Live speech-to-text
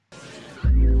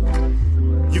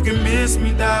You can miss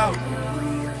me, dawg.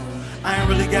 I ain't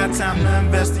really got time to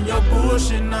invest in your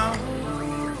bullshit now.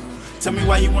 Tell me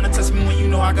why you wanna test me when you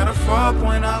know I got a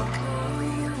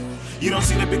 4.0. You don't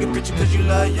see the bigger picture cause you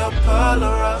love your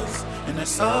Polaroids. And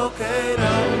it's okay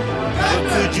though. But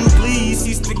could you please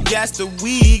cease to gas the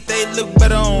weak? They look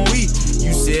better on weed.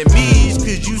 You said me,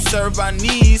 could you serve our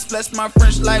needs? Bless my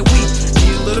French like weed.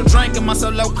 Need a little drink in my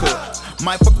solo cup.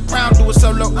 Might fuck around, do a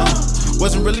solo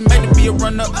Wasn't really made to be a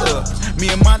runner up. Me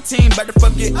and my team bout to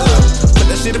fuck it up. Put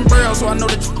that shit in braille so I know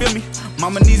that you feel me.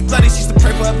 Mama needs bloody, she used to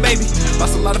pray for her baby.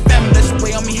 Lost a lot of family, that's the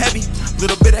way on me heavy.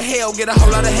 Little bit of hell, get a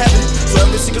whole lot of heaven. So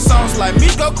every single song's like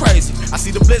me go crazy. I see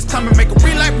the blitz coming, make a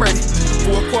read like Brady.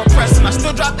 Full court press and I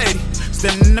still drop 80.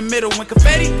 Standing in the middle when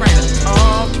confetti raining.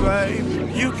 Oh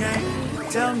baby, you can't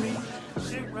tell me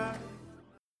shit right.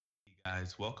 Hey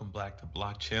guys, welcome back to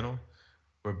Block Channel.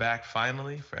 We're back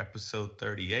finally for episode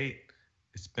 38.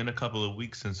 It's been a couple of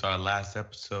weeks since our last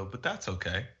episode, but that's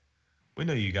okay. We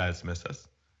know you guys miss us.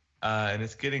 And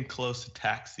it's getting close to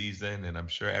tax season, and I'm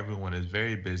sure everyone is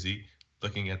very busy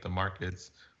looking at the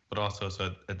markets, but also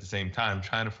so at the same time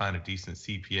trying to find a decent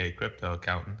CPA crypto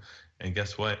accountant. And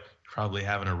guess what? You're probably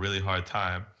having a really hard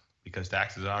time because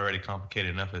taxes are already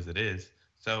complicated enough as it is.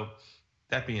 So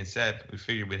that being said, we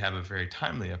figured we'd have a very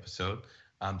timely episode.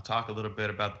 Talk a little bit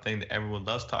about the thing that everyone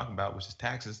loves talking about, which is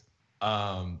taxes.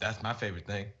 That's my favorite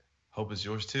thing. Hope it's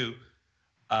yours too.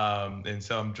 And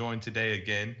so I'm joined today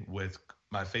again with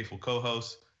my faithful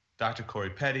co-host, Dr.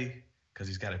 Corey Petty, because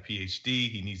he's got a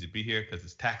PhD. He needs to be here because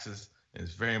it's taxes. And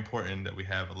it's very important that we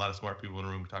have a lot of smart people in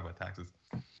the room to talk about taxes.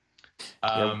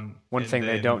 One thing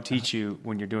they don't teach you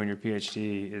when you're doing your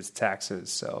PhD is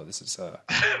taxes. So this is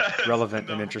relevant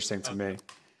and interesting to me.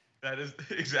 That is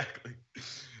exactly.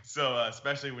 So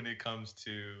especially when it comes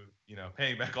to,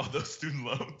 paying back all those student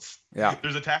loans. Yeah.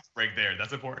 There's a tax break there.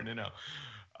 That's important to know.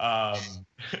 I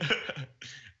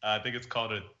think it's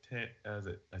called a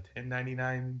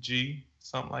 1099G,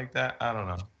 something like that. I don't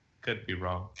know. Could be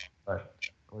wrong. Or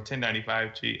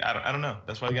 1095G. I don't know.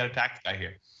 That's why we got a tax guy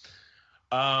here.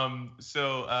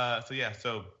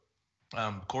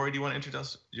 Corey, do you want to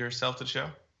introduce yourself to the show?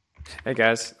 Hey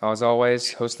guys, as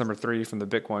always, host number 3 from the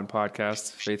Bitcoin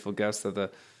podcast, faithful guest of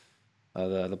the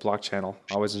Block Channel.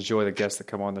 I always enjoy the guests that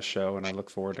come on the show, and I look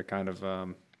forward to kind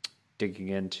of digging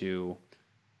into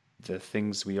the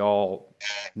things we all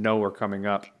know are coming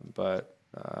up, but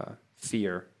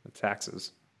fear, the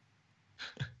taxes.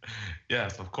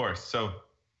 Yes, of course. So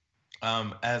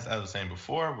as I was saying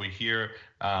before, we're here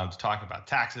to talk about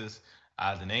taxes.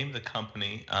 The name of the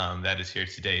company that is here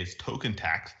today is Token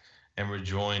Tax, and we're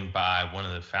joined by one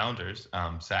of the founders,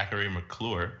 Zachary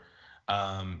McClure.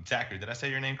 Zachary, did I say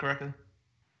your name correctly?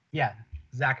 Yeah,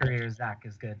 Zachary or Zach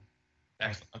is good.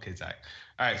 Excellent. Okay, Zach.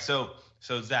 All right, so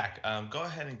Zach, go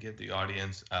ahead and give the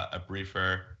audience a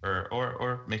briefer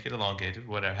or make it elongated,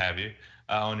 whatever have you,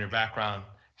 on your background,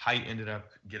 how you ended up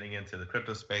getting into the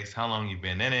crypto space, how long you've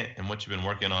been in it, and what you've been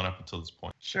working on up until this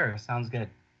point. Sure, sounds good.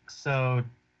 So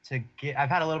I've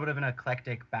had a little bit of an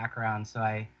eclectic background. So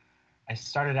I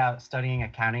started out studying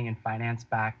accounting and finance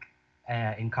back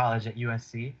in college at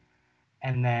USC.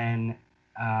 And then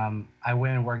I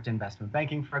went and worked in investment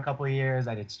banking for a couple of years.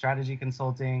 I did strategy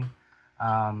consulting.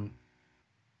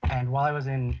 And while I was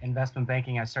in investment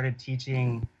banking, I started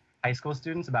teaching high school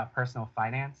students about personal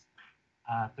finance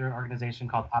through an organization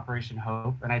called Operation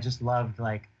Hope. And I just loved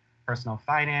personal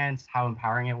finance, how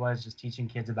empowering it was, just teaching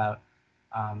kids about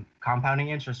compounding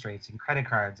interest rates and credit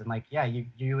cards. And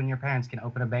you and your parents can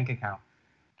open a bank account.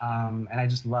 And I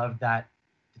just loved that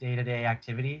day-to-day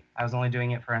activity. I was only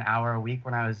doing it for an hour a week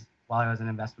while I was an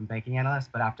investment banking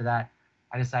analyst. But after that,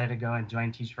 I decided to go and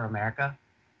join Teach for America.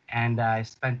 And I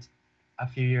spent a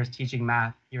few years teaching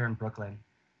math here in Brooklyn,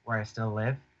 where I still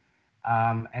live.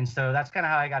 And so that's kind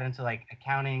of how I got into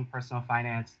accounting, personal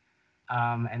finance.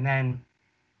 And then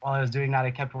while I was doing that,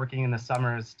 I kept working in the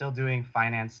summers, still doing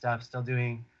finance stuff, still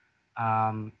doing,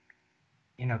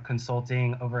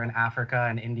 consulting over in Africa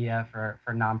and India for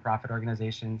nonprofit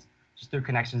organizations, just through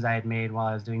connections I had made while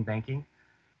I was doing banking.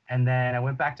 And then I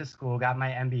went back to school, got my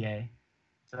MBA.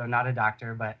 So not a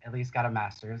doctor, but at least got a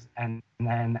master's. And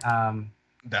then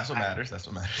that's what matters. That's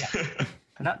what matters. Yeah.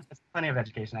 That's plenty of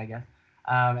education, I guess.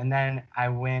 And then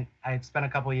I had spent a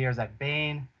couple of years at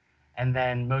Bain. And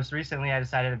then most recently, I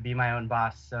decided to be my own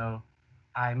boss. So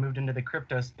I moved into the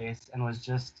crypto space and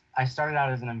I started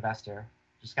out as an investor,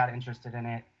 just got interested in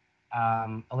it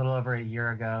a little over a year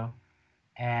ago,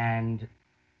 and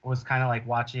was kind of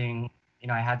watching,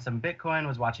 I had some Bitcoin,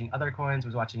 was watching other coins,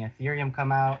 was watching Ethereum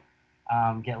come out,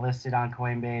 get listed on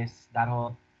Coinbase, that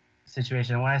whole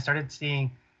situation. When I started seeing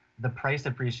the price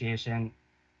appreciation,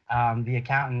 the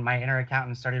accountant, my inner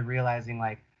accountant, started realizing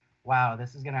like, wow,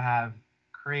 this is going to have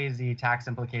crazy tax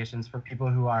implications for people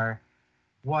who are,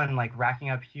 one, like racking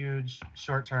up huge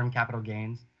short-term capital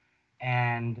gains,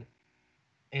 and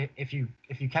if you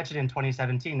catch it in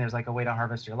 2017, there's like a way to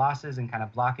harvest your losses and kind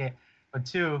of block it. But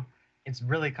two, it's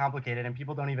really complicated, and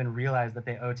people don't even realize that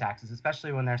they owe taxes,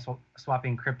 especially when they're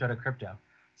swapping crypto to crypto.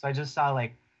 So I just saw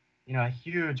like, a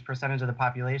huge percentage of the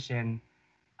population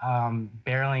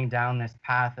barreling down this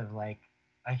path of like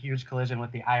a huge collision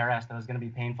with the IRS that was going to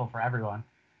be painful for everyone.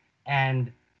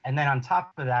 And then on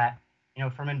top of that,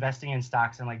 from investing in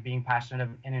stocks and like being passionate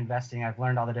in investing, I've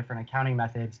learned all the different accounting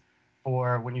methods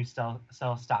for when you sell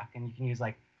stock, and you can use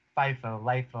like FIFO,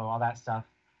 LIFO, all that stuff.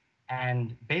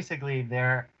 And basically,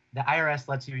 the IRS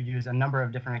lets you use a number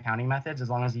of different accounting methods as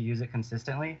long as you use it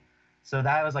consistently. So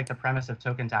that was like the premise of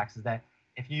token tax, is that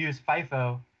if you use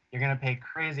FIFO, you're going to pay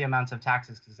crazy amounts of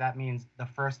taxes, because that means the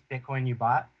first Bitcoin you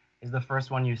bought is the first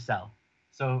one you sell.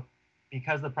 So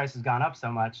because the price has gone up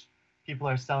so much, people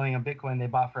are selling a Bitcoin they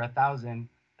bought for $1,000,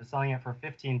 they're selling it for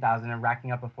 $15,000 and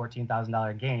racking up a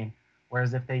 $14,000 gain.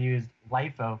 Whereas if they used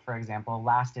LIFO, for example,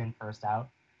 last in, first out,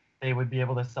 they would be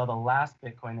able to sell the last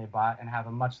Bitcoin they bought and have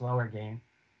a much lower gain.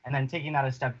 And then taking that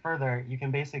a step further, you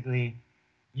can basically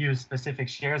use specific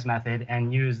shares method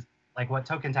and use, like what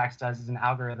token tax does is an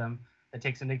algorithm that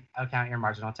takes into account your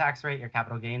marginal tax rate, your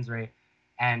capital gains rate,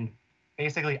 and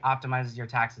basically optimizes your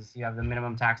taxes. So you have the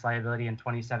minimum tax liability in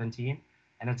 2017,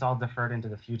 and it's all deferred into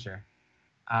the future.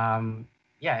 And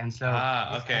so.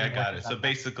 Okay, I got it. So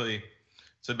basically,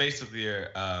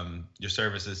 your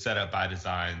service is set up by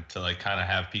design to like kind of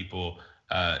have people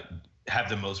have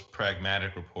the most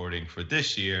pragmatic reporting for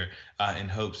this year in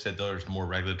hopes that there's more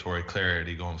regulatory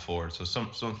clarity going forward. So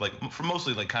some like for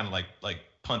mostly like kind of like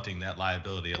punting that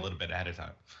liability a little bit ahead of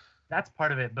time. That's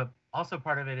part of it, but also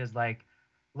part of it is like,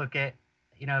 look at,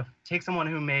 take someone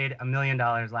who made $1 million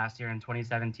last year in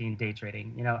 2017 day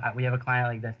trading. We have a client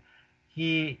like this.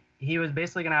 He was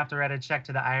basically going to have to write a check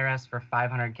to the IRS for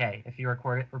 $500K if he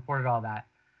reported all that.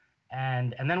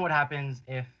 And then what happens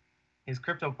if his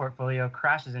crypto portfolio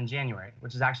crashes in January,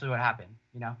 which is actually what happened,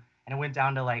 and it went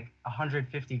down to like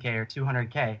 150K or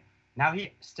 200K. Now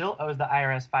he still owes the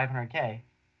IRS 500K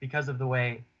because of the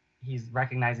way he's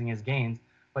recognizing his gains,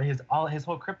 but his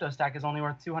whole crypto stack is only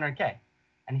worth 200K,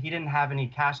 and he didn't have any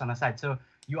cash on the side. So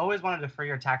you always want to defer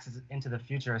your taxes into the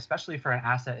future, especially for an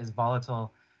asset as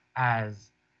volatile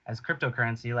as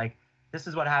cryptocurrency. Like this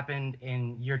is what happened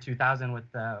in year 2000 with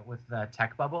the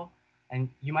tech bubble. And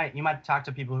you might talk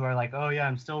to people who are like, oh yeah,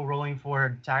 I'm still rolling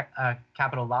forward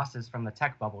capital losses from the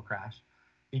tech bubble crash,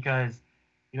 because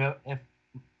if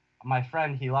my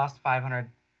friend, he lost 500,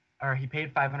 or he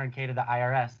paid 500K to the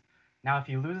IRS. Now if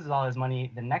he loses all his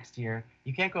money the next year,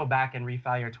 you can't go back and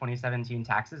refile your 2017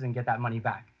 taxes and get that money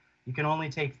back. You can only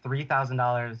take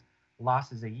 $3,000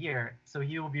 losses a year, so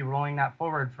he will be rolling that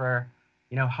forward for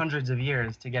hundreds of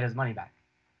years to get his money back.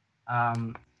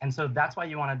 And so that's why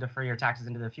you want to defer your taxes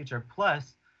into the future.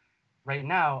 Plus, right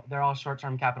now, they're all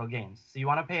short-term capital gains. So you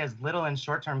want to pay as little in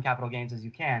short-term capital gains as you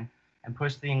can and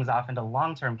push things off into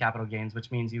long-term capital gains,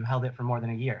 which means you held it for more than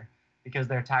a year, because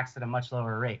they're taxed at a much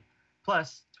lower rate.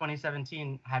 Plus,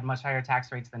 2017 had much higher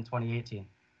tax rates than 2018.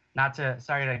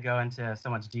 Sorry to go into so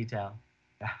much detail.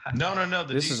 No.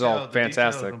 This is all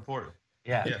fantastic. Is important.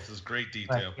 Yeah. Yes, this is great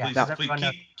detail. But,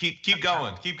 please keep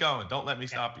going. Keep going. Don't let me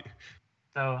stop you.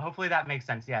 So hopefully that makes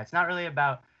sense. Yeah, it's not really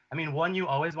about, one, you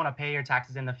always want to pay your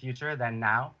taxes in the future than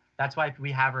now. That's why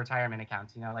we have retirement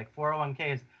accounts, like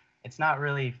 401ks, it's not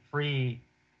really free.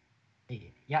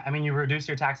 Yeah, you reduce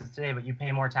your taxes today, but you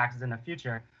pay more taxes in the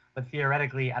future, but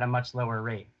theoretically at a much lower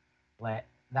rate. Like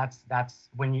that's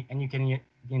when you can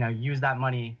use that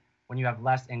money when you have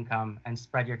less income and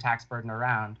spread your tax burden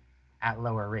around at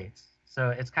lower rates.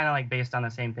 So it's kind of like based on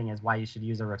the same thing as why you should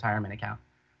use a retirement account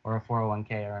or a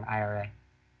 401k or an IRA.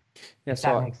 Yeah,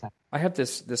 so that makes sense. I have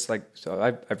this like, so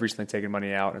I've recently taken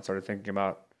money out and started thinking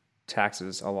about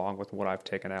taxes along with what I've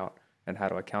taken out and how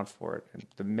to account for it. And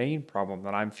the main problem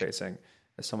that I'm facing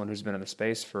as someone who's been in the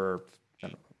space for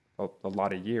a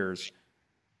lot of years,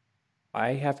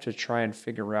 I have to try and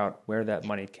figure out where that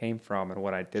money came from and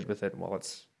what I did with it. Well,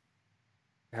 it's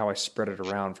how I spread it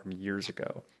around from years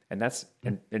ago. And that's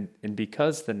and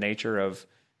because the nature of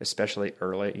especially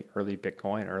early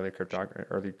Bitcoin, early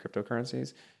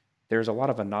cryptocurrencies, there's a lot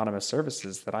of anonymous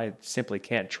services that I simply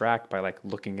can't track by like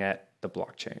looking at the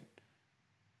blockchain.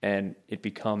 And it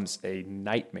becomes a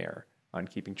nightmare on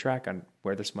keeping track on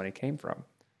where this money came from.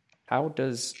 How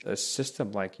does a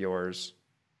system like yours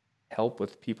help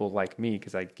with people like me?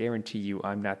 Because I guarantee you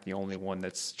I'm not the only one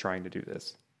that's trying to do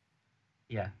this.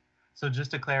 Yeah. So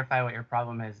just to clarify what your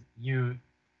problem is, you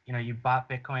bought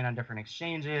Bitcoin on different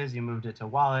exchanges, you moved it to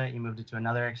wallet, you moved it to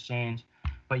another exchange,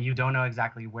 but you don't know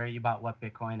exactly where you bought what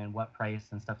Bitcoin and what price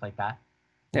and stuff like that.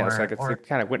 Yeah, it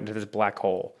kind of went into this black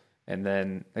hole. And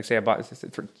then, like say,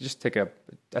 just take I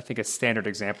think a standard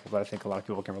example that I think a lot of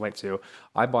people can relate to.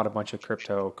 I bought a bunch of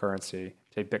cryptocurrency,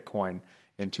 say Bitcoin,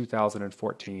 in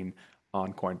 2014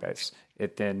 on Coinbase.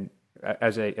 It then,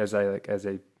 as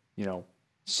a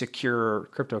secure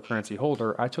cryptocurrency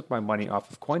holder, I took my money off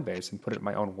of Coinbase and put it in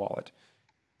my own wallet.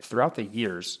 Throughout the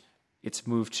years, it's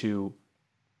moved to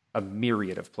a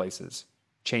myriad of places,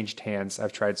 changed hands.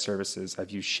 I've tried services.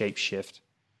 I've used Shapeshift,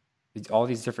 all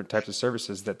these different types of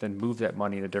services that then move that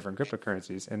money into different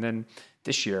cryptocurrencies. And then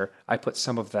this year, I put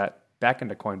some of that back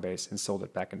into Coinbase and sold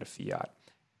it back into fiat.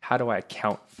 How do I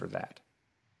account for that?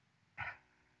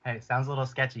 Hey, it sounds a little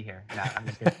sketchy here. No, I'm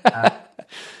just kidding.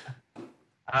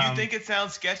 You think it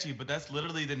sounds sketchy, but that's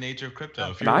literally the nature of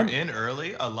crypto. If you're in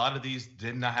early, a lot of these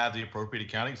did not have the appropriate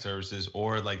accounting services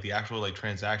or like the actual like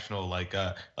transactional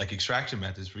like extraction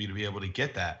methods for you to be able to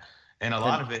get that. And a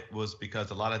lot of it was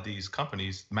because a lot of these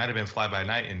companies might have been fly by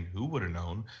night, and who would have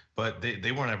known? But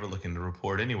they weren't ever looking to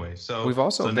report anyway. So we've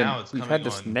had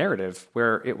this narrative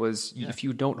where it was if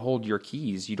you don't hold your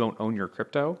keys, you don't own your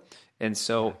crypto. And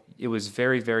so it was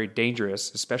very, very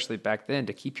dangerous, especially back then,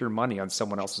 to keep your money on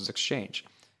someone else's exchange.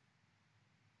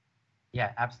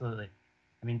 Yeah, absolutely.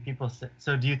 I mean,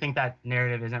 so do you think that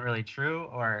narrative isn't really true,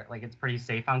 or like it's pretty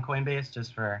safe on Coinbase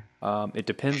just for? It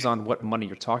depends on what money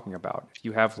you're talking about. If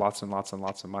you have lots and lots and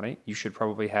lots of money, you should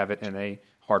probably have it in a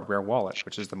hardware wallet,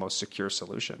 which is the most secure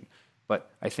solution.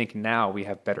 But I think now we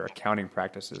have better accounting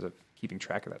practices of keeping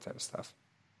track of that type of stuff.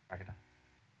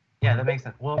 Yeah, that makes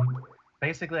sense. Well,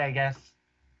 basically, I guess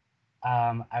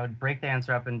I would break the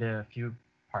answer up into a few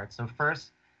parts. So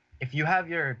first, if you have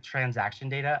your transaction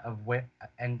data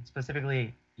and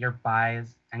specifically your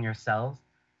buys and your sells,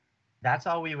 that's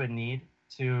all we would need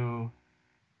to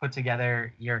put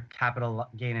together your capital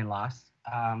gain and loss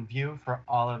view for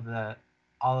all of the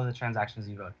transactions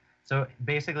you've owed. So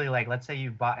basically, like let's say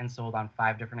you've bought and sold on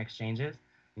 5 different exchanges,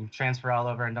 you've transferred all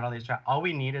over and done all these. All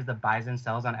we need is the buys and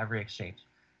sells on every exchange.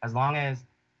 As long as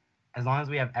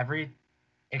we have every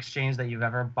exchange that you've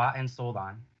ever bought and sold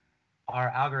on, our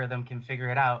algorithm can figure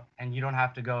it out, and you don't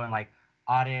have to go and like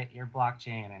audit your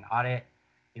blockchain and audit,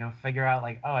 figure out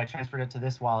like, oh, I transferred it to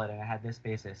this wallet and it had this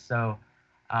basis. So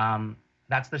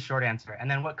that's the short answer.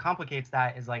 And then what complicates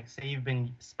that is like, say you've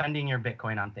been spending your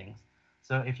Bitcoin on things.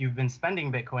 So if you've been spending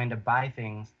Bitcoin to buy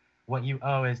things, what you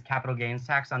owe is capital gains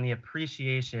tax on the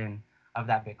appreciation of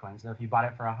that Bitcoin. So if you bought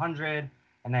it for 100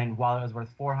 and then while it was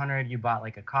worth 400, you bought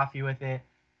like a coffee with it,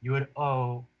 you would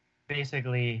owe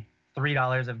basically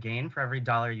 $3 of gain for every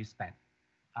dollar you spent.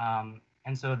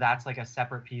 And so that's like a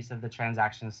separate piece of the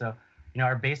transaction. So,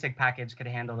 our basic package could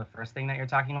handle the first thing that you're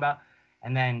talking about.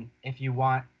 And then if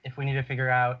we need to figure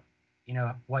out,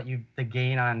 the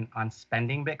gain on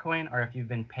spending Bitcoin, or if you've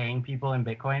been paying people in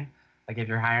Bitcoin, like if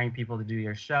you're hiring people to do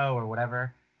your show or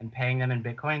whatever and paying them in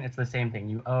Bitcoin, it's the same thing.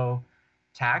 You owe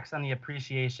tax on the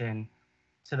appreciation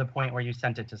to the point where you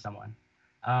sent it to someone.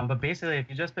 But basically, if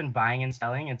you've just been buying and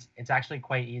selling, it's actually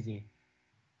quite easy,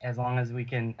 as long as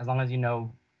you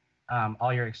know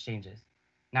all your exchanges.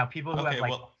 Now, people who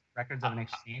have records of an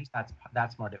exchange,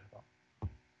 that's more difficult.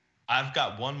 I've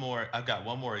got one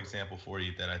more example for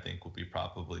you that I think will be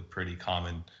probably pretty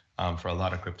common for a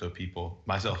lot of crypto people,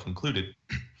 myself included.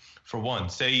 For one,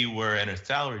 say you were in a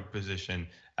salaried position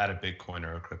at a Bitcoin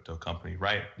or a crypto company,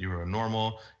 right? You were a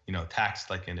normal, taxed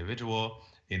like individual.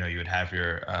 You would have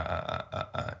your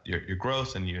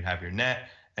gross and you would have your net,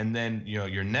 and then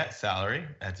your net salary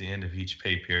at the end of each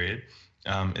pay period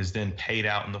is then paid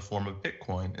out in the form of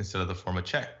Bitcoin instead of the form of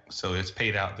check. So it's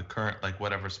paid out the current like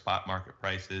whatever spot market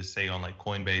price is, say on like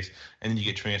Coinbase, and then you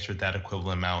get transferred that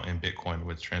equivalent amount in Bitcoin,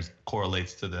 which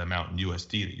correlates to the amount in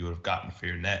USD that you would have gotten for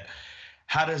your net.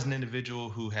 How does an individual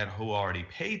who already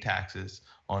paid taxes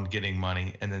on getting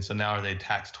money, and then so now are they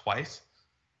taxed twice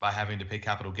by having to pay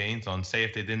capital gains on, say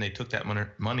if they took that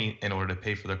money in order to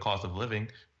pay for their cost of living,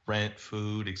 rent,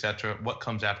 food, etc. What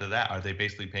comes after that? Are they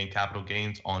basically paying capital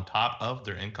gains on top of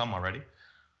their income already?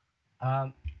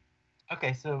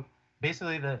 Okay, so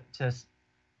basically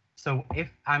so if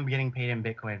I'm getting paid in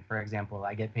Bitcoin, for example,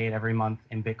 I get paid every month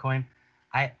in Bitcoin,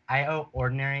 I owe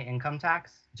ordinary income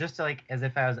tax, just like as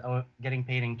if I was getting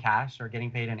paid in cash or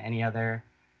getting paid in any other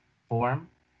form,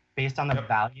 based on the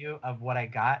value of what I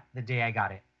got the day I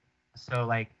got it. So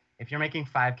like if you're making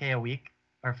 5K a week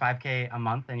or 5K a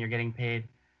month and you're getting paid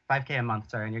 5K a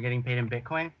month, and you're getting paid in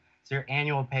Bitcoin, so your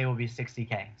annual pay will be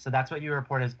 60K. So that's what you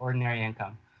report as ordinary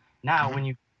income. Now,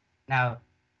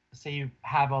 say you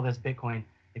have all this Bitcoin,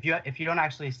 if you don't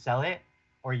actually sell it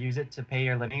or use it to pay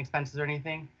your living expenses or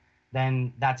anything,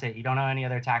 then that's it. You don't owe any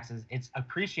other taxes. It's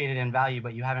appreciated in value,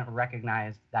 but you haven't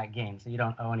recognized that gain, so you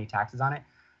don't owe any taxes on it.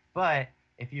 But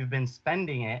if you've been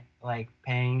spending it, like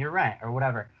paying your rent or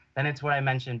whatever, then it's what I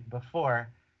mentioned before,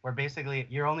 where basically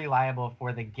you're only liable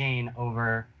for the gain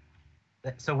over.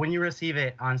 So when you receive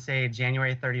it on, say,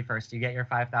 January 31st, you get your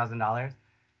 $5,000.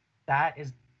 That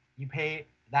is, you pay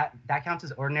that counts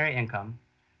as ordinary income,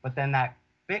 but then that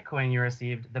Bitcoin you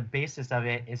received, the basis of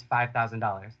it is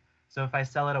 $5,000. So if I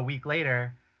sell it a week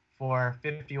later for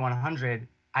 5,100,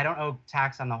 I don't owe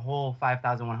tax on the whole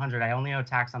 5,100. I only owe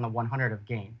tax on the 100 of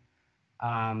gain.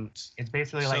 It's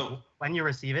basically like when you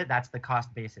receive it, that's the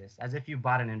cost basis, as if you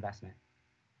bought an investment.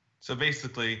 So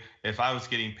basically, if I was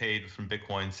getting paid from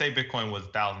Bitcoin, say Bitcoin was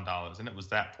 $1,000, and it was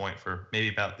that point for maybe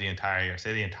about the entire year,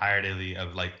 say the entirety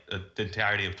of the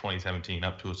entirety of 2017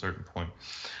 up to a certain point.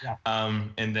 Yeah.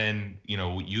 And then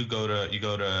you go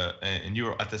to, and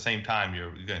you're at the same time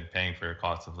you're again paying for your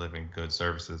cost of living, goods,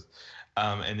 services,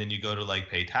 and then you go to like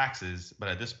pay taxes. But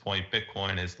at this point,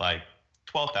 Bitcoin is like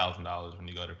 $12,000 when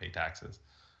you go to pay taxes.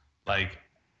 Like,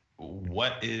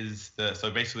 what is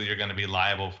so basically you're going to be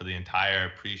liable for the entire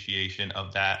appreciation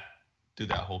of that through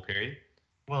that whole period?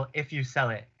 Well, if you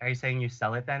sell it, are you saying you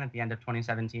sell it then at the end of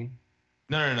 2017?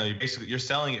 No. You're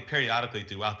selling it periodically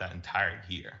throughout that entire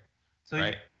year. So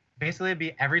right? Basically it'd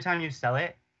be every time you sell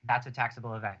it, that's a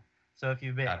taxable event. So if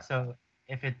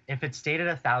if it stayed at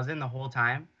 1,000 the whole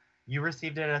time, you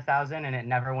received it at 1,000 and it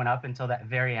never went up until that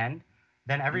very end,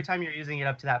 then every time you're using it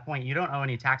up to that point, you don't owe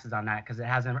any taxes on that because it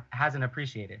hasn't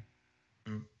appreciated.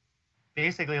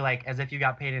 Basically, like as if you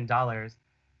got paid in dollars,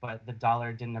 but the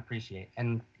dollar didn't appreciate.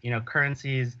 And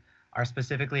currencies are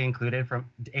specifically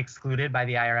excluded by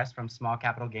the IRS from small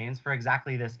capital gains for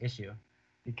exactly this issue,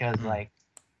 because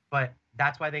but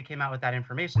that's why they came out with that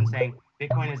information saying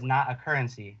Bitcoin is not a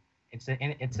currency. It's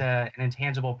an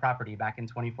intangible property back in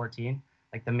 2014.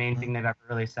 Like the main thing they've ever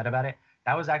really said about it.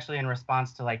 That was actually in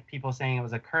response to like people saying it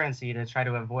was a currency to try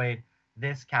to avoid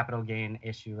this capital gain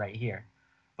issue right here.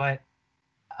 But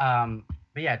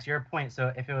yeah, to your point,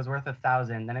 so if it was worth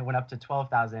 1,000, then it went up to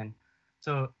 12,000.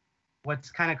 So what's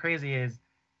kind of crazy is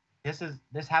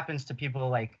this happens to people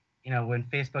like, when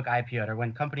Facebook IPO'd or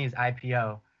when companies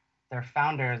IPO, their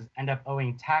founders end up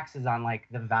owing taxes on like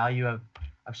the value of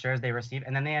shares they receive.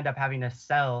 And then they end up having to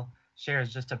sell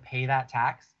shares just to pay that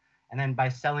tax. And then by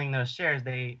selling those shares,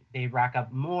 they rack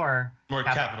up more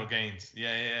capital gains.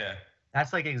 Yeah.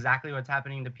 That's like exactly what's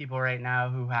happening to people right now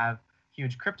who have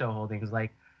huge crypto holdings.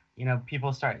 Like, you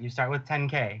start with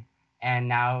 10K and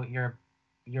now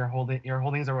your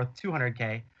holdings are worth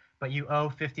 200K, but you owe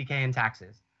 50K in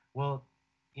taxes. Well,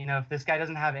 if this guy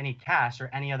doesn't have any cash or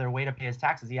any other way to pay his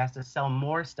taxes, he has to sell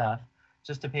more stuff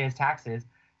just to pay his taxes.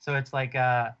 So it's like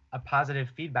a positive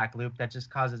feedback loop that just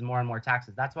causes more and more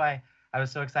taxes. That's why I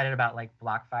was so excited about like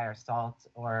BlockFi or Salt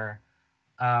or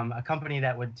a company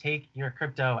that would take your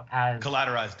crypto as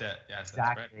collateralized debt. Yes,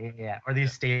 exactly. That's right. Yeah, or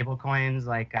these stable coins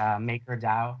like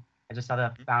MakerDAO. I just saw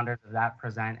the founders of that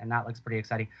present, and that looks pretty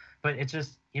exciting. But it's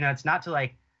just it's not to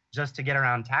like just to get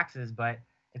around taxes, but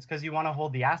it's because you want to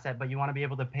hold the asset, but you want to be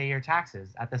able to pay your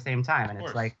taxes at the same time. And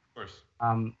it's like, of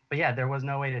course. But yeah, there was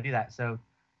no way to do that. So,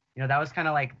 that was kind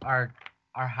of like our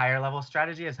higher level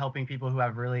strategy is helping people who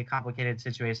have really complicated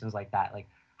situations like that. Like,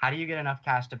 how do you get enough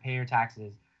cash to pay your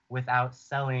taxes without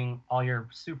selling all your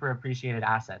super appreciated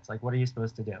assets? Like, what are you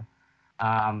supposed to do?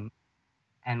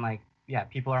 And like, yeah,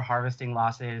 people are harvesting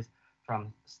losses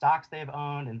from stocks they've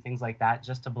owned and things like that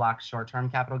just to block short-term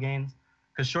capital gains.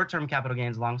 Because short-term capital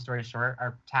gains, long story short,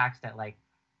 are taxed at like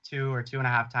 2 or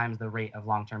 2.5 times the rate of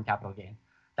long-term capital gain.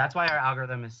 That's why our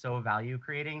algorithm is so value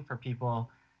creating for people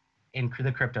in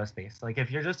the crypto space. Like if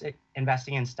you're just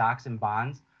investing in stocks and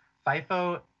bonds,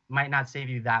 FIFO might not save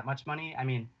you that much money.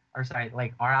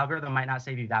 Like our algorithm might not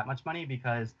save you that much money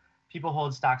because people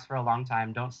hold stocks for a long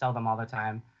time, don't sell them all the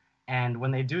time. And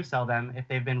when they do sell them, if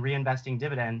they've been reinvesting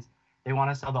dividends, they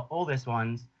want to sell the oldest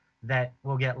ones that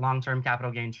will get long-term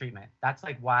capital gain treatment. That's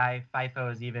like why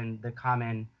FIFO is even the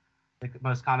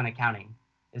most common accounting,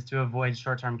 is to avoid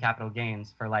short-term capital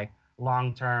gains for like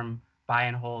long-term buy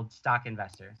and hold stock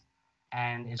investors.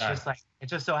 And it's just like, it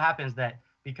just so happens that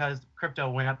because crypto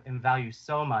went up in value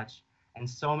so much and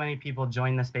so many people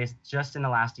joined the space just in the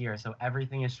last year, so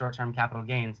everything is short-term capital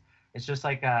gains. It's just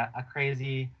like a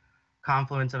crazy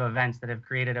confluence of events that have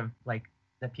created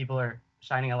that people are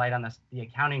shining a light on the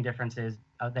accounting differences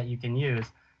that you can use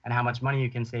and how much money you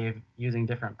can save using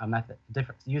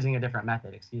using a different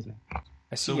method. Excuse me.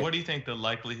 So what do you think the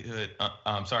likelihood?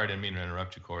 I'm sorry, I didn't mean to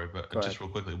interrupt you, Corey, but just real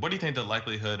quickly, what do you think the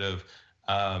likelihood of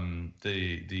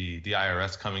the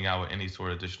IRS coming out with any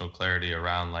sort of additional clarity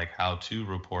around like how to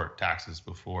report taxes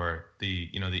before the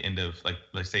end of like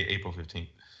let's say April 15th.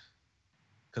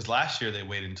 Because last year they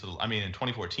waited until in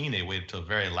 2014 they waited till the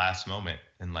very last moment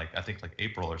in like I think like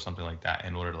April or something like that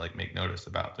in order to like make notice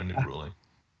about their new ruling.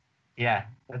 Yeah,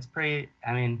 that's pretty.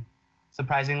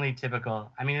 Surprisingly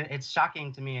typical. It's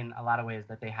shocking to me in a lot of ways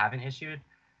that they haven't issued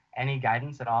any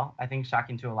guidance at all. I think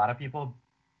shocking to a lot of people,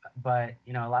 but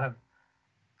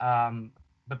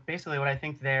but basically what I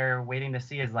think they're waiting to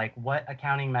see is like what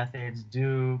accounting methods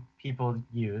do people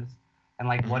use, and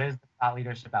like what is the thought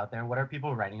leadership out there? What are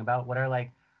people writing about? What are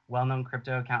like well-known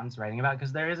crypto accountants writing about?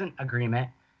 Because there isn't agreement.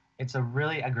 It's a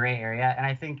gray area, and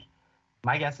I think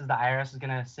my guess is the IRS is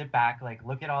going to sit back, like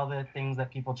look at all the things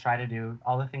that people try to do,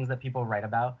 all the things that people write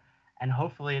about, and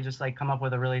hopefully just like come up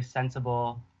with a really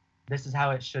sensible, this is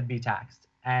how it should be taxed.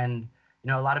 And,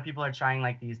 a lot of people are trying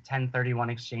like these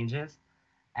 1031 exchanges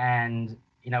and,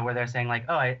 where they're saying like,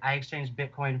 oh, I exchanged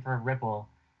Bitcoin for Ripple.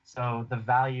 So the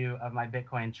value of my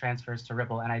Bitcoin transfers to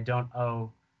Ripple and I don't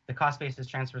owe, the cost basis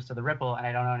transfers to the Ripple and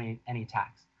I don't owe any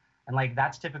tax. And like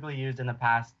that's typically used in the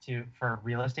past for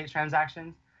real estate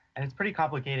transactions. And it's a pretty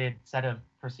complicated set of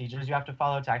procedures you have to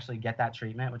follow to actually get that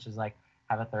treatment, which is like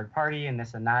have a third party and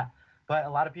this and that. But a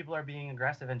lot of people are being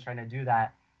aggressive and trying to do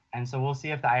that. And so we'll see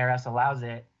if the IRS allows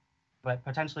it, but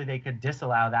potentially they could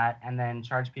disallow that and then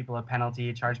charge people a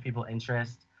penalty, charge people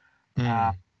interest.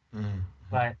 But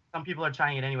some people are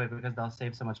trying it anyway because they'll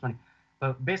save so much money.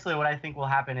 But basically what I think will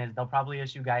happen is they'll probably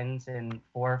issue guidance in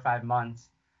 4 or 5 months.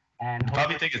 And you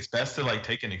probably think it's best to like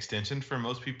take an extension for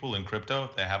most people in crypto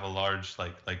if they have a large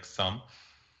like sum.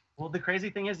 Well, the crazy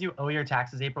thing is you owe your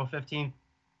taxes April 15th,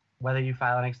 whether you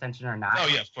file an extension or not. Oh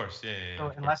yeah, of course. Yeah.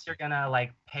 So unless you're gonna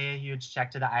like pay a huge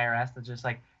check to the IRS that's just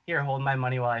like, here, hold my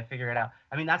money while I figure it out.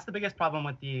 That's the biggest problem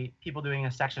with the people doing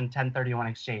a Section 1031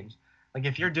 exchange. Like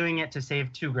if you're doing it to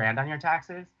save $2,000 on your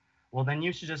taxes, well then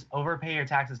you should just overpay your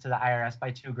taxes to the IRS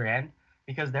by $2,000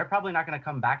 because they're probably not gonna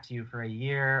come back to you for a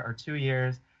year or 2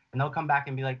 years. And they'll come back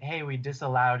and be like, hey, we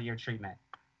disallowed your treatment.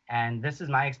 And this is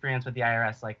my experience with the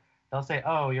IRS. Like they'll say,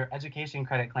 oh, your education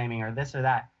credit claiming or this or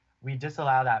that. We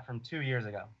disallow that from 2 years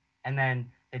ago. And then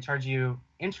they charge you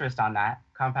interest on that,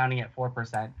 compounding at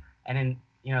 4%. And then,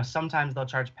 sometimes they'll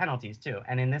charge penalties too.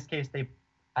 And in this case, it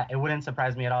wouldn't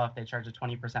surprise me at all if they charge a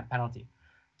 20% penalty.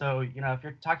 So, if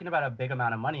you're talking about a big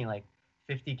amount of money, like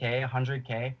 50K,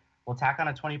 100K, we'll tack on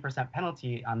a 20%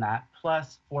 penalty on that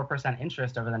plus 4%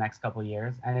 interest over the next couple of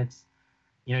years. And it's,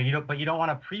 you don't want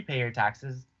to prepay your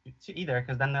taxes either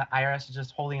because then the IRS is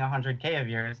just holding 100K of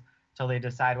yours till they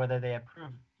decide whether they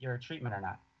approve your treatment or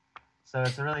not. So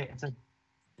it's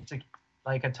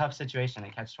a tough situation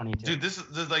at Catch-22. Dude, this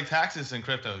is like taxes and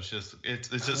crypto. It's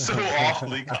just so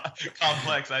awfully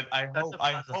complex. I hope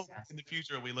in the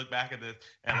future we look back at this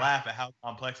and laugh at how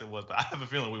complex it was, but I have a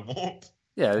feeling we won't.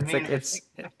 Yeah, it's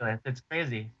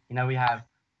crazy. We have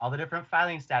all the different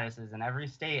filing statuses, and every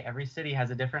city has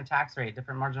a different tax rate,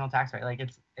 different marginal tax rate. Like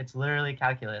it's literally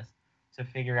calculus to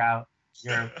figure out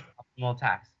your optimal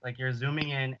tax. Like you're zooming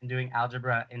in and doing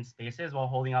algebra in spaces while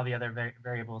holding all the other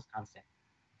variables constant.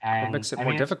 And what makes it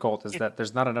more difficult is that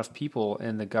there's not enough people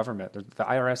in the government. The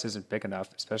IRS isn't big enough,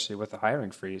 especially with the hiring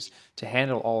freeze, to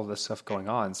handle all of this stuff going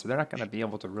on. So they're not going to be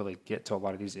able to really get to a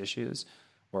lot of these issues,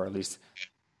 or at least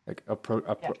like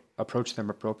approach them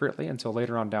appropriately until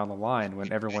later on down the line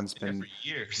when everyone's been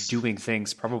doing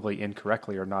things probably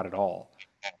incorrectly or not at all.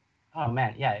 Oh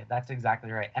man, yeah, that's exactly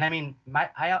right. And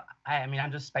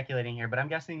I'm just speculating here, but I'm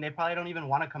guessing they probably don't even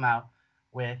want to come out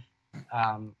with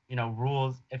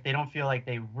rules if they don't feel like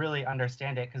they really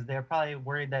understand it, because they're probably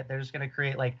worried that they're just going to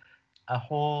create like a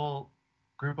whole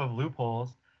group of loopholes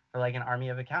for like an army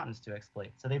of accountants to exploit.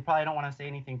 So they probably don't want to say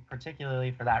anything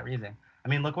particularly for that reason.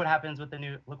 Look what happened with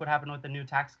the new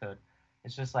tax code.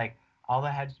 It's just like all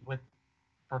the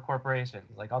for corporations,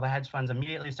 like all the hedge funds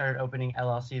immediately started opening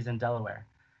LLCs in Delaware.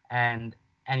 And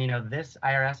this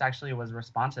IRS actually was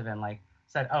responsive and like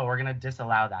said, oh, we're going to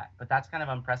disallow that. But that's kind of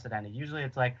unprecedented. Usually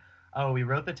it's like, oh, we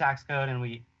wrote the tax code and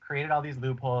we created all these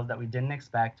loopholes that we didn't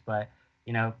expect, but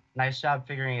nice job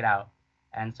figuring it out.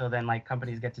 And so then like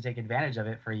companies get to take advantage of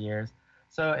it for years.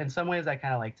 So in some ways I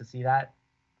kind of like to see that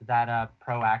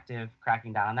proactive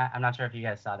cracking down on that. I'm not sure if you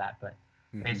guys saw that, but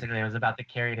basically it was about the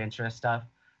carried interest stuff.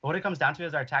 But what it comes down to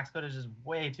is our tax code is just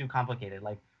way too complicated.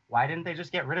 Like, why didn't they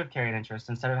just get rid of carried interest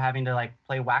instead of having to like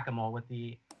play whack-a-mole with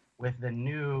the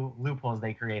new loopholes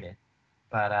they created?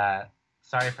 But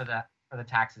sorry for the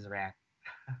taxes rant.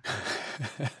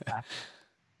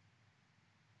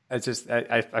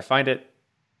 I find it,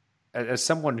 as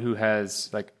someone who has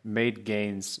like made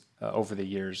gains over the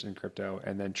years in crypto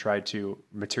and then tried to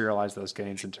materialize those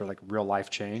gains into like real life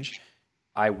change,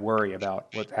 I worry about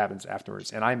what happens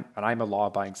afterwards. And I'm a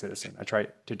law-abiding citizen. I try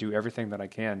to do everything that I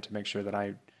can to make sure that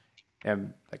I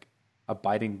am like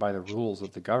abiding by the rules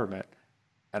of the government.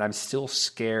 And I'm still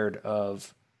scared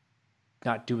of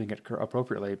not doing it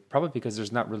appropriately, probably because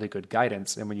there's not really good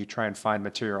guidance. And when you try and find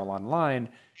material online,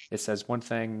 it says one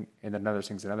thing and then another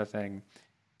thing's another thing.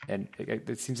 And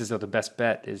it seems as though the best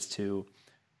bet is to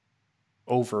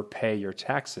overpay your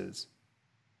taxes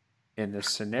in this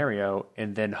scenario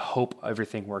and then hope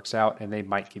everything works out and they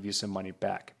might give you some money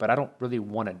back. But I don't really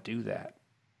want to do that.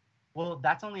 Well,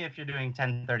 that's only if you're doing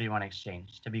 1031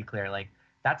 exchange, to be clear. Like,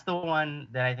 that's the one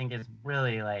that I think is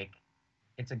really, like,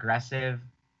 it's aggressive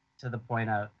to the point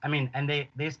of, I mean, and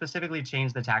they specifically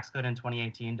changed the tax code in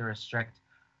 2018 to restrict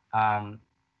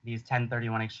these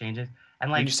 1031 exchanges.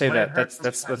 And like, when you say that,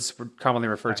 that's commonly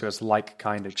referred to as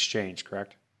like-kind exchange,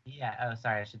 correct? Yeah. Oh,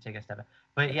 sorry. I should take a step back.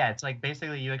 But yeah, it's like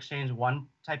basically you exchange one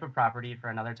type of property for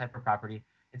another type of property.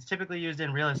 It's typically used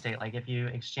in real estate. Like if you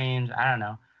exchange, I don't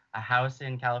know, a house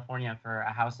in California for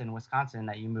a house in Wisconsin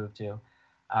that you moved to,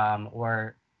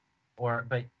 but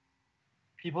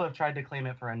people have tried to claim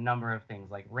it for a number of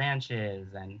things like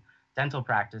ranches and dental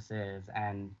practices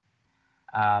and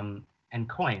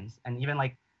coins and even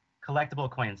like collectible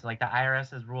coins. So like the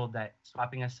IRS has ruled that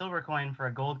swapping a silver coin for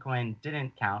a gold coin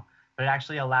didn't count, but it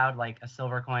actually allowed like a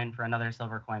silver coin for another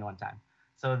silver coin one time.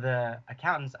 So the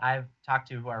accountants I've talked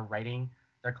to who are writing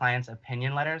their clients'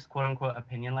 opinion letters, quote unquote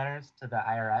opinion letters to the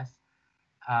IRS,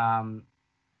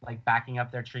 like backing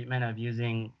up their treatment of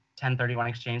using 1031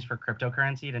 exchange for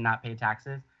cryptocurrency to not pay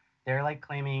taxes. They're like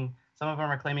claiming, some of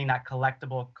them are claiming that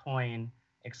collectible coin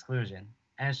exclusion.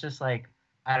 And it's just like,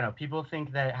 I don't know, people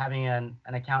think that having an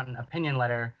accountant opinion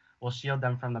letter will shield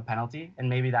them from the penalty. And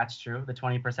maybe that's true, the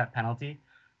 20% penalty.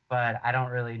 But I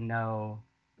don't really know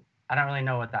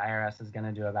what the IRS is going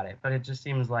to do about it. But it just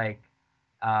seems like,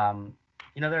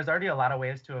 there's already a lot of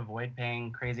ways to avoid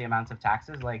paying crazy amounts of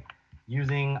taxes, like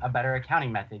using a better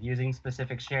accounting method, using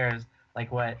specific shares,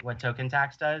 like what token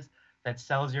tax does, that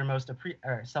sells your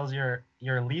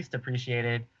least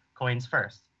appreciated coins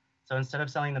first. So instead of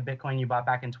selling the Bitcoin you bought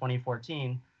back in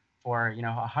 2014 for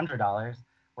 $100,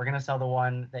 we're going to sell the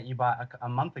one that you bought a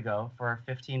month ago for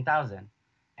 $15,000,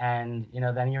 and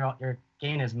then your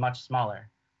gain is much smaller.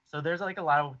 So there's like a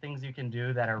lot of things you can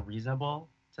do that are reasonable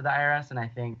to the IRS, and I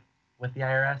think with the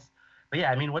IRS. But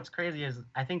yeah, I mean, what's crazy is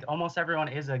I think almost everyone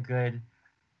is a good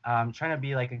trying to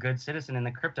be like a good citizen in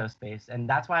the crypto space. And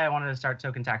that's why I wanted to start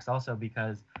Token Tax also,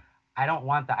 because I don't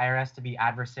want the IRS to be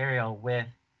adversarial with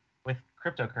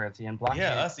cryptocurrency and blockchain.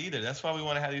 Yeah, us either. That's why we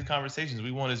want to have these conversations.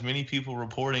 We want as many people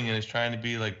reporting and is trying to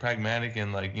be like pragmatic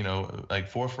and like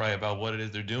forthright about what it is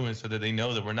they're doing, so that they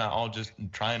know that we're not all just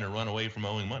trying to run away from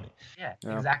owing money. Yeah,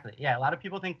 exactly. Yeah, a lot of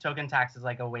people think token tax is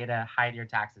like a way to hide your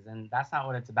taxes, and that's not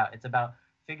what it's about. It's about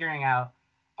figuring out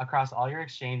across all your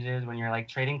exchanges when you're like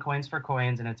trading coins for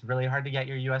coins, and it's really hard to get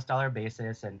your US dollar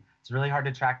basis and it's really hard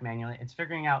to track manually. It's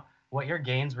figuring out what your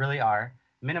gains really are,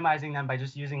 minimizing them by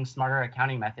just using smarter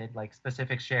accounting method like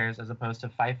specific shares as opposed to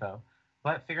FIFO,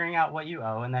 but figuring out what you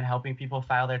owe and then helping people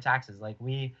file their taxes. Like I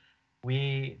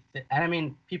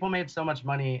mean, people made so much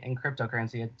money in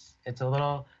cryptocurrency.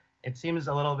 It seems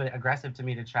a little bit aggressive to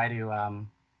me to try to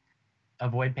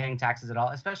avoid paying taxes at all,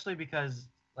 especially because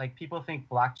like people think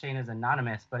blockchain is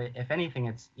anonymous, but if anything,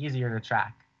 it's easier to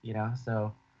track,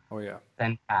 so. Oh yeah.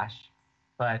 Than cash,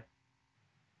 but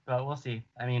we'll see.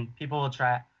 I mean, people will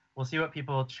try. We'll see what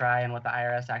people try and what the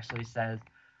IRS actually says,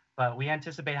 but we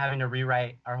anticipate having to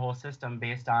rewrite our whole system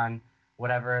based on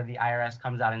whatever the IRS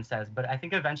comes out and says. But I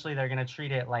think eventually they're going to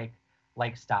treat it like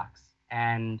stocks,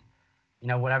 and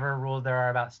whatever rules there are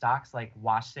about stocks, like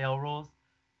wash sale rules,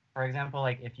 for example,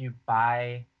 like if you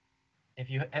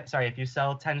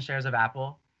sell 10 shares of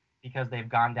Apple because they've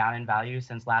gone down in value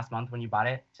since last month when you bought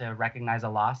it to recognize a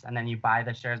loss, and then you buy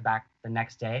the shares back the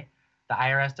next day, the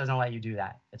IRS doesn't let you do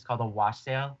that. It's called a wash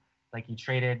sale. Like you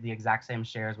traded the exact same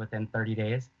shares within 30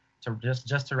 days to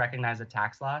just to recognize a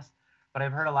tax loss. But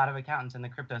I've heard a lot of accountants in the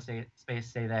crypto space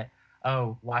say that,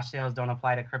 wash sales don't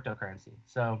apply to cryptocurrency.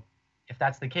 So if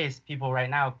that's the case, people right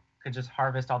now could just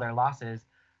harvest all their losses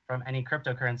from any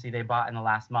cryptocurrency they bought in the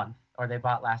last month or they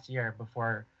bought last year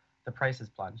before the prices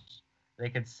plunged. They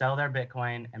could sell their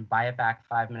Bitcoin and buy it back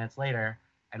 5 minutes later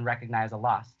and recognize a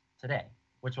loss today,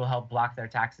 which will help block their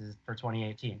taxes for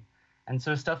 2018. And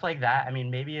so stuff like that, I mean,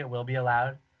 maybe it will be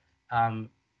allowed,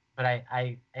 but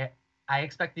I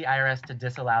expect the IRS to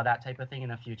disallow that type of thing in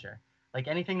the future. Like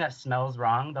anything that smells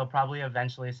wrong, they'll probably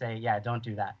eventually say, yeah, don't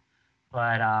do that.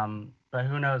 But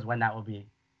who knows when that will be.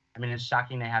 I mean, it's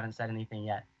shocking they haven't said anything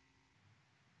yet.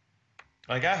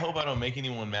 Like, I hope I don't make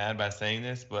anyone mad by saying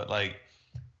this, but like,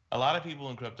 a lot of people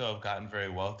in crypto have gotten very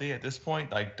wealthy at this point.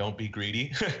 Like, don't be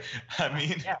greedy. I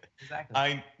mean, Yeah, exactly.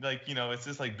 I like, it's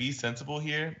just like be sensible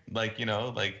here. Like,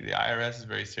 like the IRS is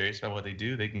very serious about what they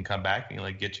do. They can come back and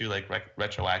like get you like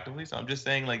retroactively. So I'm just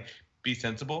saying, like, be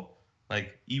sensible.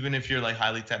 Like, even if you're like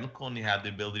highly technical and you have the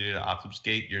ability to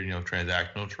obfuscate your,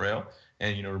 transactional trail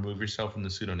and, remove yourself from the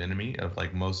pseudonymity of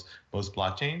like most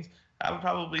blockchains, I would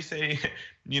probably say,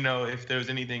 if there was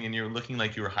anything and you're looking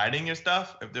like you were hiding your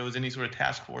stuff, if there was any sort of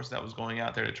task force that was going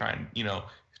out there to try and,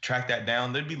 track that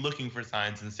down, they'd be looking for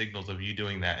signs and signals of you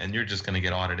doing that, and you're just going to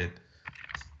get audited.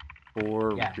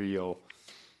 For real.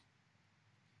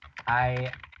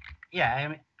 I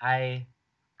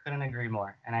couldn't agree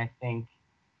more. And I think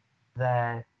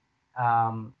that,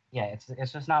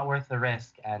 it's just not worth the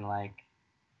risk. And like,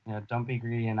 don't be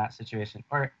greedy in that situation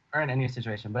or in any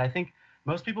situation. But I think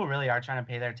most people really are trying to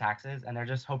pay their taxes and they're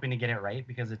just hoping to get it right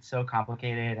because it's so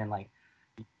complicated. And like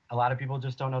a lot of people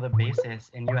just don't know the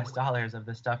basis in US dollars of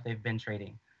the stuff they've been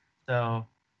trading. So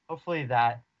hopefully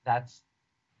that's,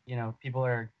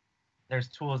 there's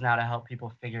tools now to help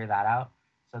people figure that out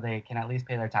so they can at least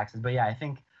pay their taxes. But yeah, I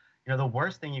think, the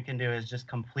worst thing you can do is just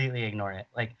completely ignore it.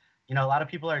 Like, a lot of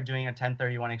people are doing a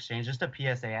 1031 exchange, just a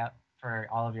PSA out for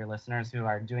all of your listeners who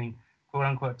are doing quote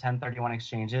unquote 1031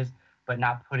 exchanges, but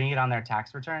not putting it on their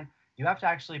tax return. You have to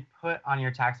actually put on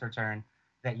your tax return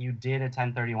that you did a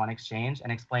 1031 exchange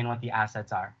and explain what the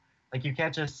assets are. Like, you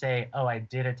can't just say, oh, I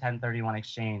did a 1031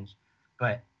 exchange,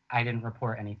 but I didn't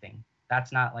report anything.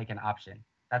 That's not like an option.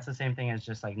 That's the same thing as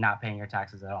just like not paying your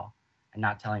taxes at all and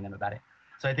not telling them about it.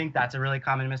 So I think that's a really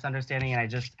common misunderstanding.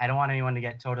 And I don't want anyone to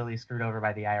get totally screwed over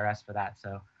by the IRS for that. So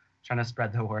I'm trying to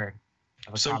spread the word.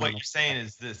 So what you're saying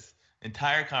is this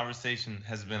entire conversation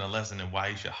has been a lesson in why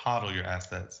you should hodl your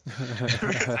assets.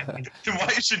 Why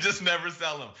you should just never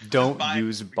sell them. Don't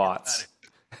use bots.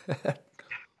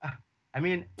 I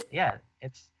mean, yeah,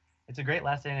 it's a great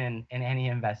lesson in any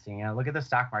investing. Look at the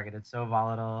stock market. It's so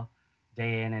volatile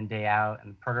day in and day out,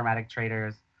 and programmatic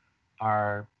traders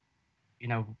are,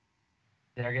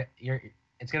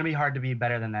 it's going to be hard to be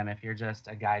better than them if you're just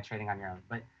a guy trading on your own.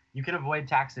 But you can avoid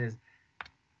taxes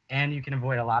and you can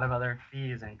avoid a lot of other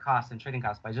fees and costs and trading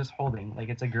costs by just holding. Like,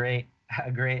 it's a great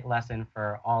lesson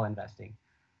for all investing.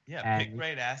 Yeah, and pick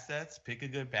great assets, pick a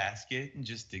good basket, and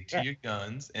just stick to your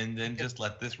guns, and then just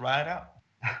let this ride out.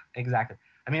 Exactly.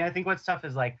 I mean, I think what's tough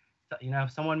is like,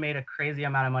 if someone made a crazy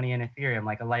amount of money in Ethereum,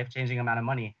 like a life-changing amount of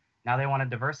money, now they want to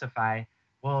diversify.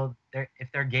 Well,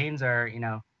 if their gains are,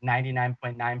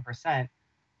 99.9%,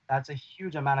 that's a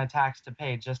huge amount of tax to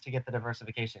pay just to get the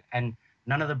diversification. And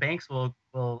none of the banks will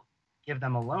give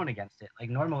them a loan against it. Like,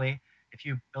 normally, if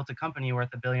you built a company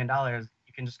worth $1 billion,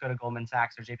 you can just go to Goldman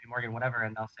Sachs or JP Morgan, whatever,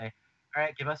 and they'll say, all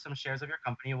right, give us some shares of your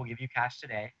company. We'll give you cash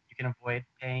today. You can avoid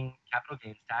paying capital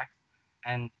gains tax.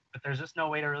 But there's just no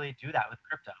way to really do that with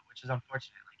crypto, which is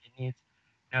unfortunate. Like, it needs,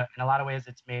 in a lot of ways,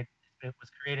 it was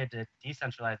created to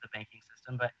decentralize the banking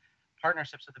system, but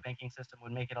partnerships with the banking system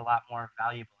would make it a lot more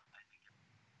valuable, I think,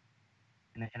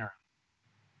 in the interim.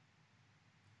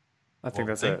 I think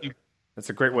that's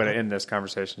a great way to end this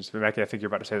conversation. So, Mackie, I think you're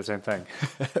about to say the same thing.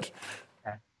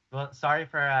 Yeah. Well, sorry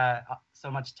for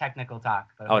so much technical talk.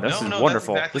 But this is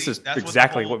wonderful. This is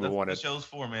exactly what we wanted. That's what the show's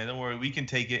for, man. Don't worry, we can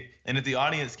take it. And if the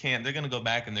audience can't, they're going to go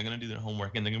back and they're going to do their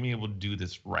homework and they're going to be able to do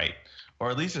this right, or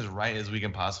at least as right as we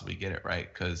can possibly get it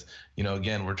right. Because,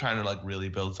 again, we're trying to like really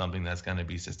build something that's going to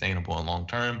be sustainable and long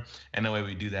term. And the way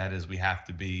we do that is we have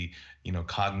to be,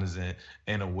 cognizant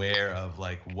and aware of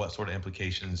like what sort of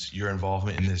implications your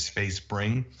involvement in this space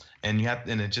bring. And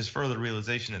it's just further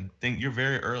realization and think you're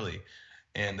very early.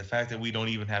 And the fact that we don't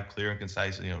even have clear and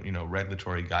concise,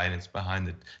 regulatory guidance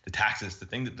behind the taxes, the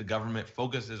thing that the government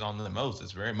focuses on the most,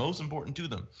 is very most important to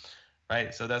them,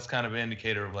 right? So that's kind of an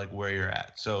indicator of like where you're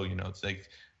at. So, it's like,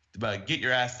 but get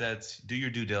your assets, do your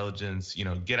due diligence,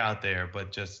 get out there,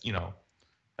 but just,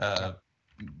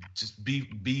 just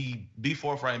be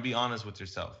forthright and be honest with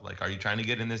yourself. Like, are you trying to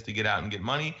get in this to get out and get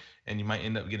money, and you might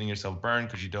end up getting yourself burned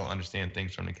because you don't understand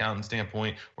things from an accountant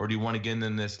standpoint, or do you want to get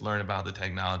in this, learn about the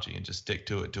technology, and just stick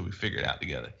to it till we figure it out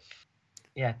together?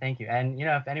 Yeah, thank you. And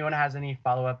if anyone has any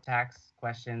follow-up tax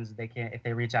questions, if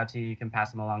they reach out to you, you can pass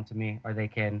them along to me, or they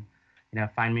can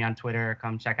find me on Twitter.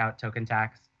 Come check out Token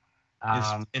Tax.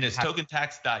 And it's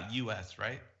tokentax.us,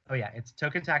 right? Oh yeah, it's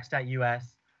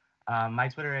tokentax.us. My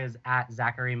Twitter is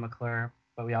 @Zachary McClure,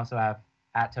 but we also have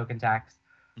 @TokenTax.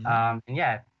 Mm-hmm. And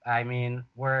yeah, I mean,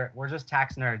 we're just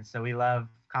tax nerds, so we love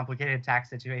complicated tax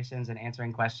situations and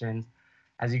answering questions.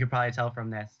 As you could probably tell from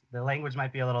this, the language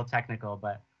might be a little technical,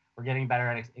 but we're getting better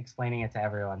at explaining it to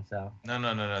everyone. So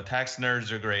No. Tax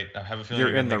nerds are great. I have a feeling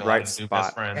You're in the right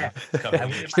spot.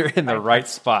 You're in the right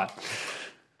spot.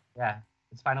 Yeah,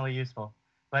 it's finally useful.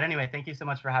 But anyway, thank you so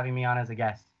much for having me on as a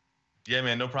guest. Yeah,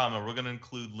 man, no problem. We're going to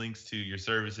include links to your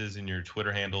services and your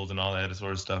Twitter handles and all that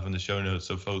sort of stuff in the show notes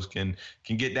so folks can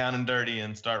get down and dirty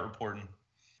and start reporting.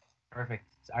 Perfect.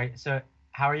 All right, so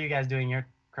how are you guys doing your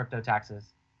crypto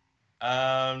taxes?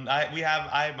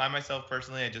 I myself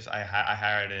personally, I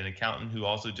hired an accountant who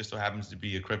also just so happens to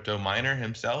be a crypto miner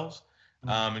himself.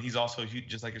 And he's also huge,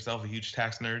 just like yourself, a huge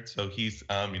tax nerd. So he's,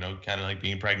 kind of like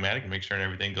being pragmatic and make sure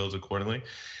everything goes accordingly.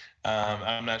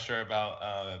 I'm not sure about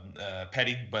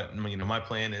petty, but my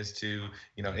plan is to,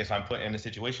 if I'm put in a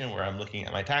situation where I'm looking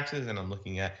at my taxes and I'm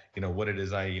looking at, what it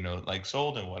is I, like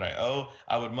sold and what I owe,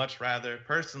 I would much rather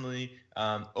personally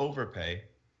overpay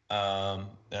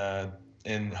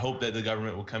and hope that the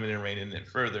government will come in and rein in it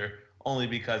further, only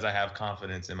because I have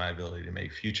confidence in my ability to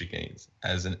make future gains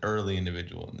as an early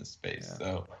individual in this space.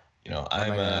 Yeah.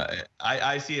 So,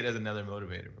 I see it as another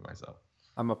motivator for myself.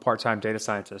 I'm a part-time data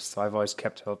scientist, so I've always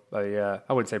kept I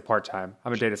wouldn't say part-time.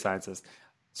 I'm a data scientist.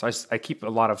 So I keep a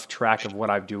lot of track of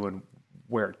what I do and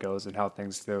where it goes and how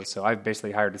things go. So I've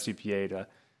basically hired a CPA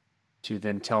to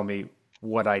then tell me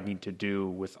what I need to do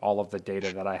with all of the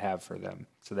data that I have for them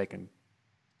so they can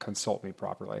consult me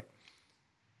properly.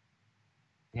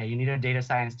 Yeah, you need a data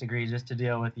science degree just to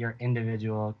deal with your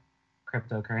individual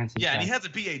cryptocurrency. Yeah, and he has a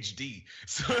PhD.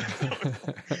 So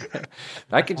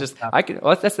I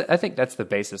think that's the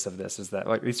basis of this, is that,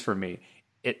 like, at least for me,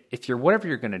 if you're whatever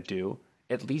you're going to do,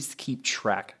 at least keep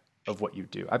track of what you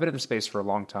do. I've been in the space for a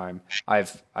long time.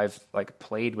 I've like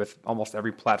played with almost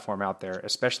every platform out there,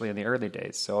 especially in the early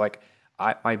days. So like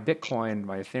my Bitcoin,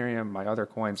 my Ethereum, my other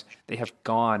coins, they have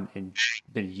gone and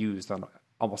been used on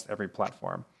almost every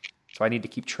platform. So I need to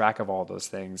keep track of all those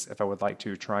things if I would like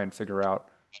to try and figure out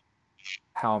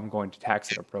how I'm going to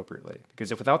tax it appropriately.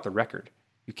 Because if without the record,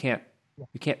 you can't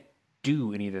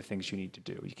do any of the things you need to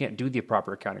do. You can't do the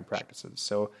proper accounting practices.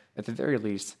 So at the very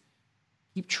least,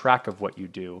 keep track of what you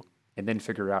do and then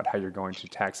figure out how you're going to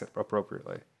tax it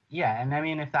appropriately. Yeah, and I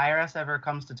mean, if the IRS ever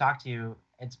comes to talk to you,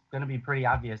 it's going to be pretty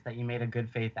obvious that you made a good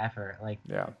faith effort. Like,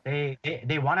 yeah,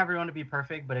 they want everyone to be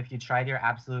perfect, but if you tried your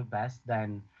absolute best,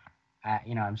 then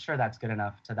I'm sure that's good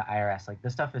enough to the IRS. Like,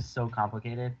 this stuff is so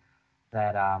complicated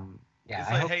that it's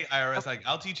like, hey, IRS, like,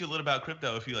 I'll teach you a little about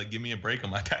crypto if you like give me a break on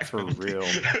my tax. For real.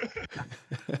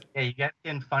 Yeah, you guys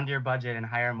can fund your budget and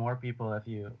hire more people if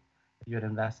you would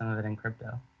invest some of it in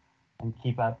crypto and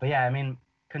keep up. But yeah, I mean,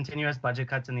 continuous budget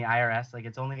cuts in the IRS, like,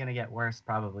 it's only going to get worse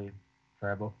probably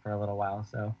for a little while.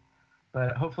 So,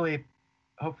 but hopefully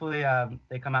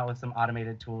they come out with some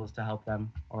automated tools to help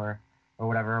them or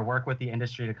whatever, or work with the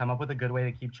industry to come up with a good way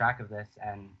to keep track of this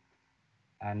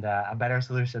and a better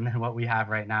solution than what we have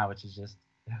right now, which is just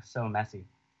so messy.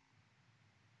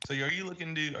 So are you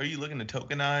looking to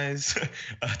tokenize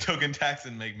token tax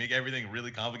and make everything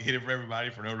really complicated for everybody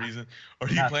for no reason? Or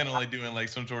do you plan on like doing like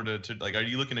some sort of are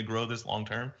you looking to grow this long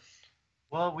term?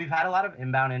 Well, we've had a lot of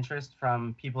inbound interest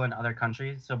from people in other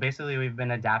countries. So basically we've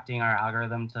been adapting our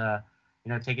algorithm to,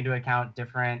 take into account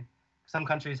some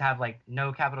countries have like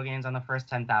no capital gains on the first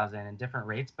 10,000 and different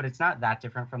rates, but it's not that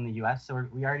different from the US. So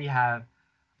we already have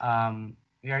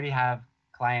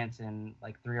clients in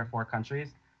like 3 or 4 countries.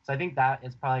 So I think that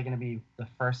is probably going to be the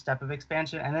first step of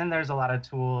expansion. And then there's a lot of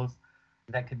tools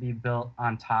that could be built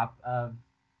on top of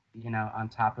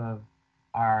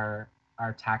our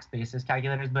tax basis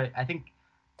calculators. But I think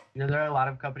there are a lot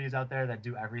of companies out there that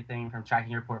do everything from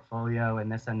tracking your portfolio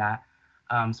and this and that.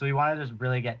 So we want to just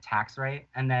really get tax right,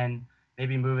 and then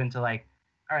maybe move into like,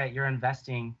 all right, you're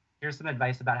investing. Here's some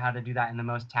advice about how to do that in the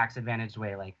most tax advantaged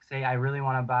way. Like, say I really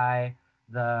want to buy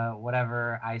the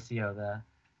whatever ICO,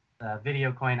 the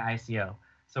video coin ICO.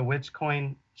 So which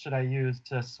coin should I use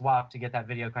to swap to get that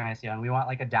video coin ICO? And we want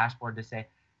like a dashboard to say,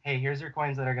 hey, here's your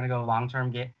coins that are going to go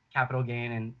long-term capital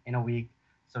gain in a week.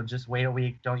 So just wait a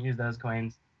week. Don't use those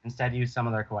coins. Instead, use some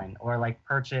other coin, or like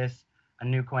purchase a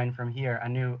new coin from here, a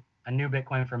new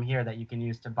Bitcoin from here that you can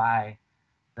use to buy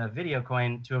the video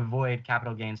coin to avoid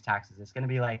capital gains taxes. It's going to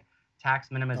be like tax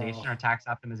minimization or tax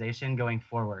optimization going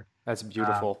forward. That's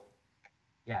beautiful.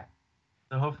 Yeah.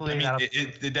 So hopefully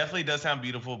it definitely does sound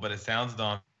beautiful, but it sounds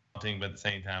daunting, but at the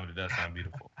same time, it does sound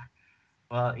beautiful.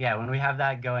 Well, yeah, when we have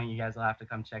that going, you guys will have to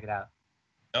come check it out.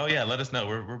 Oh yeah, let us know.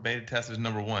 We're beta testers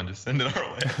number 1. Just send it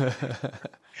our way.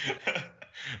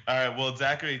 All right. Well,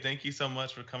 Zachary, thank you so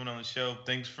much for coming on the show.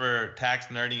 Thanks for tax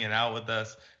nerding it out with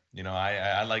us.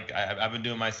 I've been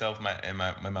doing myself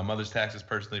my mother's taxes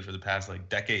personally for the past like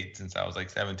decade, since I was like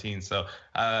 17. So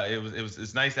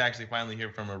it's nice to actually finally hear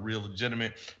from a real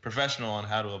legitimate professional on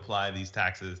how to apply these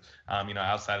taxes,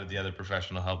 outside of the other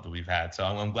professional help that we've had. So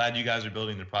I'm glad you guys are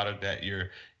building the product that you're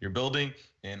building,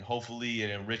 and hopefully it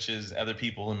enriches other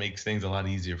people and makes things a lot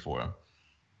easier for them.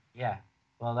 Yeah,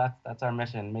 well, that's our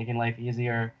mission, making life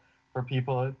easier for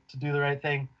people to do the right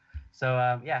thing. So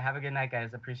have a good night,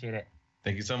 guys. Appreciate it.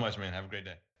 Thank you so much, man. Have a great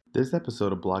day. This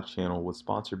episode of Block Channel was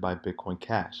sponsored by Bitcoin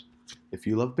Cash. If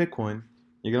you love Bitcoin,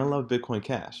 you're going to love Bitcoin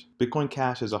Cash. Bitcoin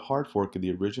Cash is a hard fork of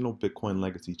the original Bitcoin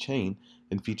legacy chain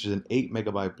and features an 8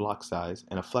 megabyte block size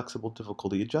and a flexible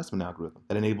difficulty adjustment algorithm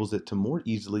that enables it to more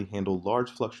easily handle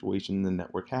large fluctuations in the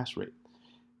network hash rate.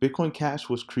 Bitcoin Cash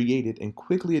was created and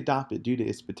quickly adopted due to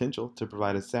its potential to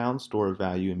provide a sound store of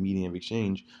value and medium of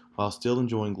exchange while still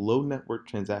enjoying low network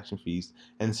transaction fees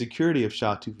and the security of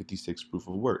SHA-256 proof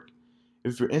of work.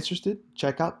 If you're interested,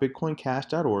 check out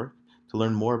bitcoincash.org to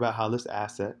learn more about how this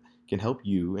asset can help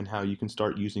you and how you can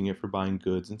start using it for buying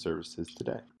goods and services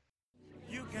today.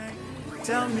 You can't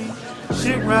tell me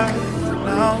shit right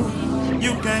now.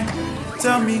 You can't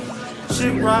tell me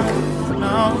shit right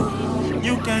now.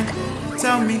 You can't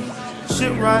tell me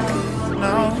shit right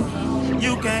now.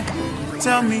 You can't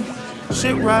tell me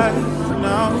shit right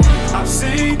now. I've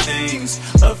seen things,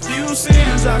 a few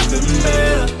sins I couldn't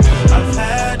bear. I've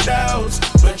had doubts,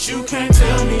 but you can't